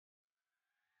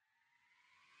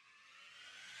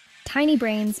Tiny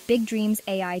brains, big dreams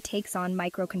AI takes on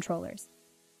microcontrollers.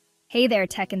 Hey there,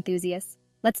 tech enthusiasts.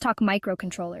 Let's talk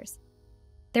microcontrollers.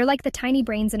 They're like the tiny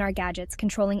brains in our gadgets,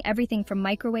 controlling everything from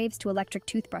microwaves to electric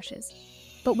toothbrushes.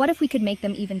 But what if we could make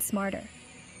them even smarter?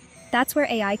 That's where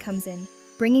AI comes in,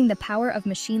 bringing the power of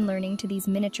machine learning to these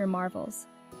miniature marvels.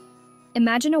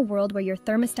 Imagine a world where your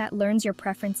thermostat learns your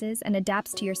preferences and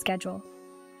adapts to your schedule.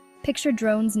 Picture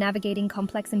drones navigating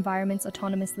complex environments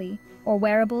autonomously, or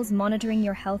wearables monitoring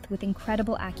your health with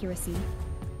incredible accuracy.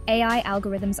 AI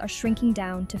algorithms are shrinking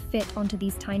down to fit onto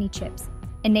these tiny chips,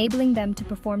 enabling them to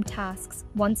perform tasks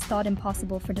once thought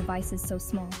impossible for devices so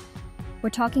small.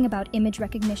 We're talking about image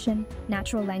recognition,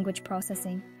 natural language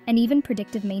processing, and even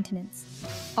predictive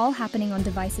maintenance, all happening on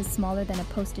devices smaller than a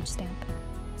postage stamp.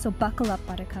 So buckle up,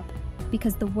 Buttercup,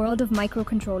 because the world of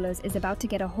microcontrollers is about to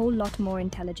get a whole lot more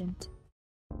intelligent.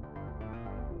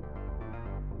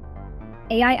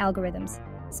 AI algorithms,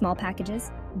 small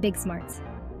packages, big smarts.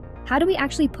 How do we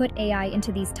actually put AI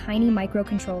into these tiny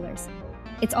microcontrollers?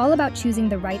 It's all about choosing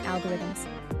the right algorithms.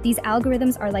 These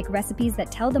algorithms are like recipes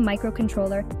that tell the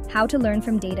microcontroller how to learn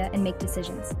from data and make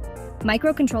decisions.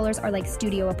 Microcontrollers are like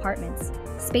studio apartments.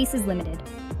 Space is limited.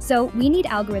 So we need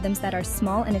algorithms that are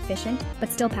small and efficient, but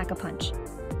still pack a punch.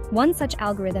 One such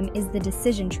algorithm is the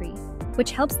decision tree,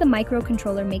 which helps the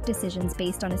microcontroller make decisions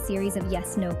based on a series of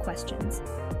yes-no questions.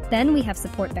 Then we have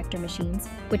support vector machines,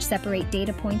 which separate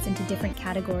data points into different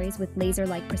categories with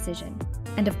laser-like precision.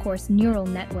 And of course, neural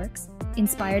networks,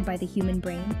 inspired by the human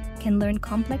brain, can learn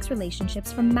complex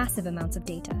relationships from massive amounts of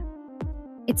data.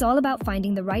 It's all about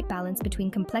finding the right balance between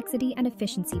complexity and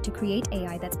efficiency to create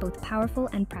AI that's both powerful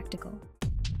and practical.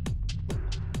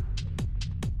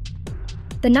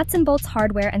 The nuts and bolts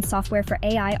hardware and software for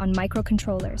AI on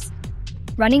microcontrollers.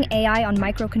 Running AI on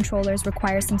microcontrollers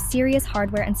requires some serious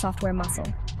hardware and software muscle.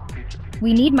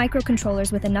 We need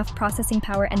microcontrollers with enough processing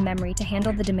power and memory to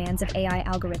handle the demands of AI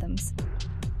algorithms.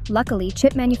 Luckily,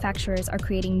 chip manufacturers are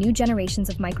creating new generations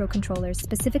of microcontrollers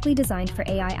specifically designed for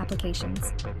AI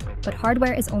applications. But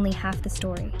hardware is only half the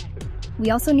story. We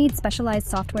also need specialized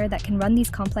software that can run these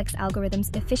complex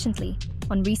algorithms efficiently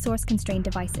on resource-constrained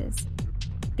devices.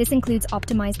 This includes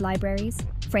optimized libraries,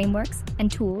 frameworks,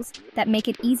 and tools that make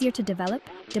it easier to develop,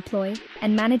 deploy,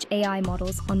 and manage AI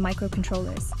models on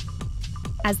microcontrollers.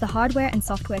 As the hardware and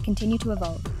software continue to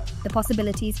evolve, the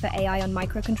possibilities for AI on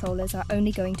microcontrollers are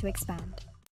only going to expand.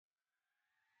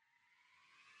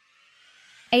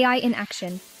 AI in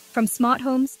action, from smart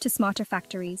homes to smarter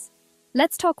factories.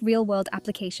 Let's talk real-world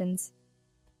applications.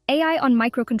 AI on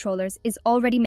microcontrollers is already